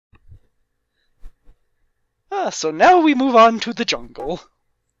So now we move on to the jungle.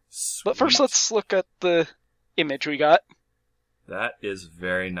 Sweet. But first let's look at the image we got. That is a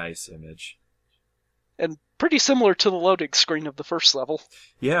very nice image. And pretty similar to the loading screen of the first level.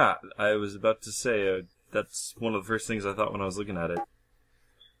 Yeah, I was about to say, that's one of the first things I thought when I was looking at it.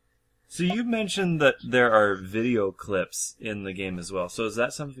 So you mentioned that there are video clips in the game as well. So is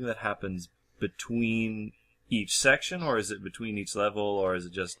that something that happens between each section, or is it between each level, or is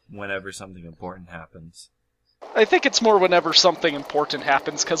it just whenever something important happens? I think it's more whenever something important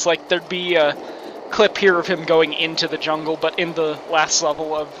happens, because like there'd be a clip here of him going into the jungle, but in the last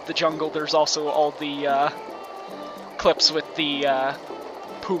level of the jungle there's also all the clips with the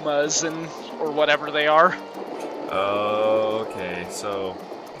pumas and or whatever they are. Oh, okay, so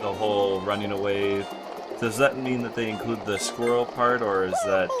the whole running away, does that mean that they include the squirrel part, or is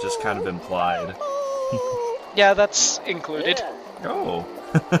that just kind of implied? Yeah, that's included. Oh.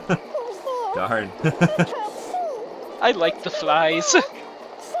 Darn. I like the flies.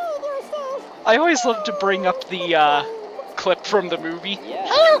 I always love to bring up the clip from the movie.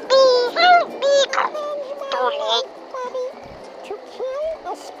 Help me, Dolly. To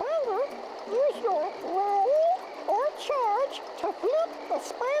kill a spider, use your roll or charge to flip the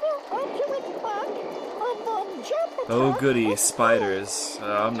spider onto its back and then jump attack. Oh goody, spiders.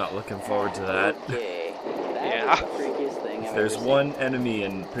 I'm not looking forward to that. Yeah. If there's one enemy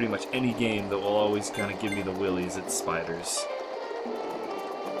in pretty much any game that will always kind of give me the willies, it's spiders.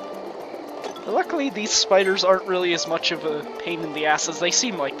 Luckily, these spiders aren't really as much of a pain in the ass as they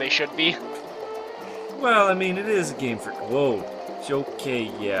seem like they should be. Well, I mean, it is a game for... Whoa.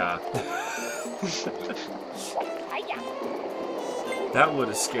 Okay, yeah. That would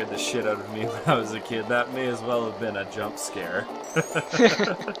have scared the shit out of me when I was a kid. That may as well have been a jump scare.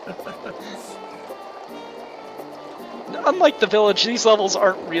 Unlike the village, these levels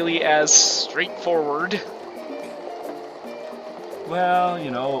aren't really as straightforward. Well, you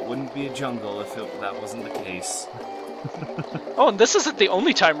know, it wouldn't be a jungle if that wasn't the case. Oh, and this isn't the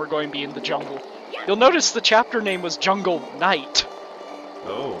only time we're going to be in the jungle. You'll notice the chapter name was Jungle Night.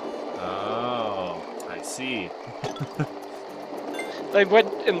 Oh. Oh, I see. I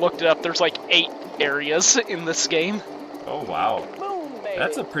went and looked it up. There's like 8 areas in this game. Oh, wow.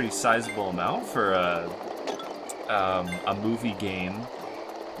 That's a pretty sizable amount for a movie game.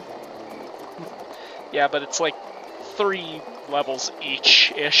 Yeah, but it's like 3 levels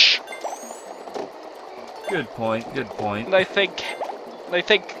each-ish. Good point, good point. And I think a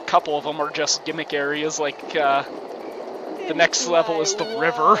couple of them are just gimmick areas, like the next level is the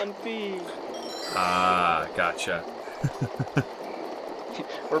river. Ah, gotcha.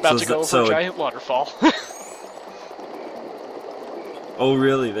 We're about to go over a giant waterfall. Oh,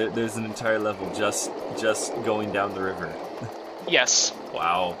 really? There's an entire level just going down the river. Yes.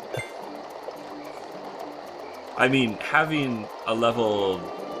 Wow. I mean, having a level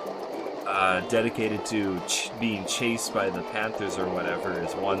dedicated to being chased by the panthers or whatever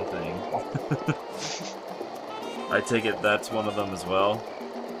is one thing. I take it that's one of them as well?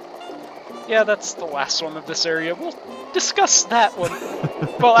 Yeah, that's the last one of this area. We'll discuss that one.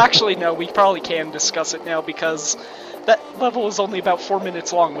 Well, actually, no, we probably can discuss it now because that level is only about 4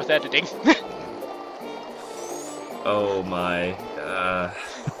 minutes long with editing. Oh my.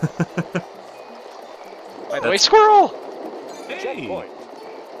 By the way, squirrel! Hey!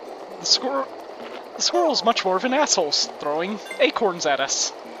 The squirrel's much more of an asshole, throwing acorns at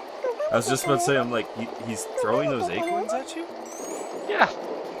us. I was just about to say, I'm like, he's throwing those acorns at you? Yeah.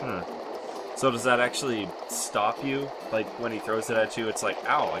 Huh. So does that actually stop you? Like, when he throws it at you, it's like,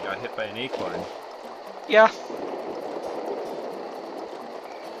 ow, I got hit by an acorn. Yeah.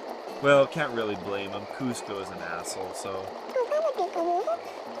 Well, can't really blame him. Cusco is an asshole, so...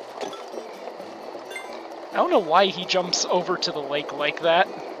 I don't know why he jumps over to the lake like that.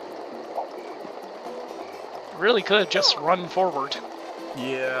 Really could have just run forward.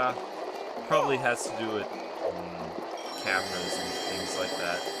 Yeah. Probably has to do with cameras and things like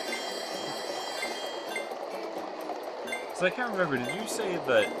that. So I can't remember, did you say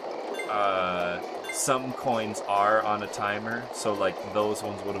that some coins are on a timer? So like those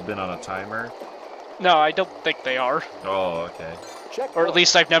ones would have been on a timer? No, I don't think they are. Oh, okay. Or at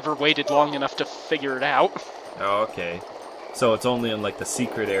least I've never waited long enough to figure it out. Oh, okay. So it's only in like the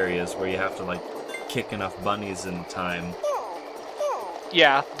secret areas where you have to like kick enough bunnies in time.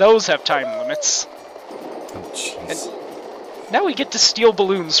 Yeah, those have time limits. Oh, jeez. Now we get to steal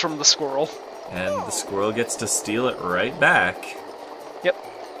balloons from the squirrel. And the squirrel gets to steal it right back. Yep.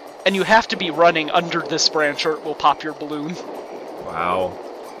 And you have to be running under this branch or it will pop your balloon. Wow.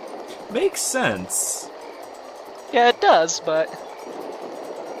 Makes sense. Yeah, it does, but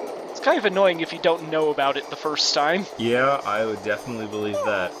kind of annoying if you don't know about it the first time. Yeah, I would definitely believe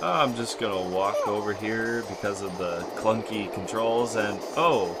that. Oh, I'm just gonna walk over here because of the clunky controls, and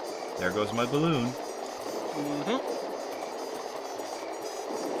oh, there goes my balloon. Mm-hmm.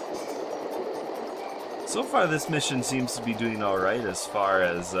 So far, this mission seems to be doing alright as far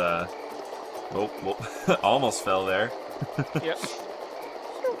as, oh, almost fell there. Yep.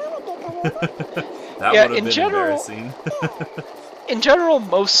 That Yeah, would have in been general- embarrassing. In general,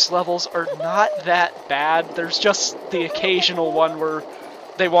 most levels are not that bad. There's just the occasional one where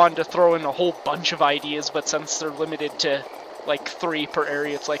they wanted to throw in a whole bunch of ideas, but since they're limited to, like, 3 per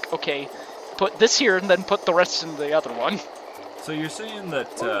area, it's like, okay, put this here and then put the rest in the other one. So you're saying that,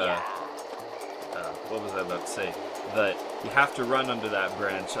 what was I about to say? That you have to run under that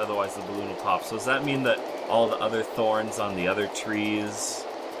branch, otherwise the balloon will pop. So does that mean that all the other thorns on the other trees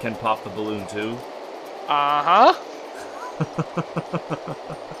can pop the balloon too? Uh-huh.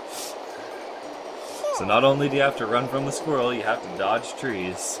 So not only do you have to run from the squirrel, you have to dodge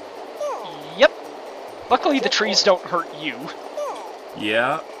trees. Yep. Luckily, the trees don't hurt you.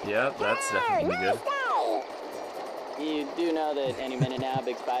 Yeah, that's definitely good. You do know that any minute now, a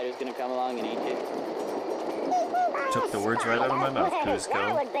big spider's gonna come along and eat you. Took the words right out of my mouth, That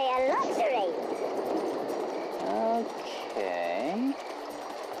Kuzco. would be a luxury. Okay.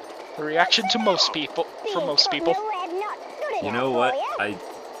 The reaction to most people, for most people. You know what?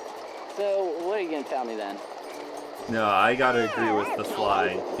 So, what are you gonna tell me then? No, I gotta agree with the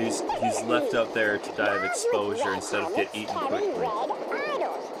fly. He's left out there to die of exposure instead of get eaten quickly.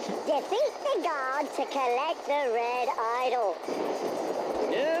 Defeat the guard to collect the red idol.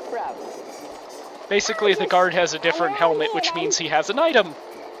 No problem. Basically, the guard has a different helmet, which means he has an item.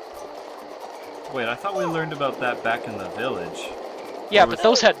 Wait, I thought we learned about that back in the village. Yeah, but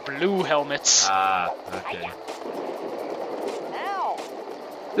those had blue helmets. Ah, okay. Ow!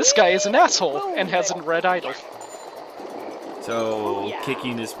 This guy is an asshole and has a red idol. So,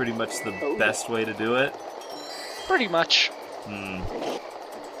 kicking is pretty much the best way to do it? Pretty much.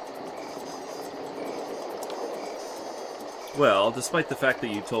 Well, despite the fact that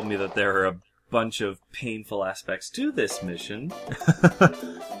you told me that there are a bunch of painful aspects to this mission...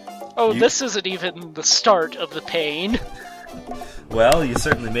 Oh, this isn't even the start of the pain. Well, you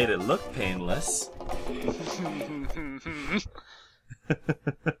certainly made it look painless.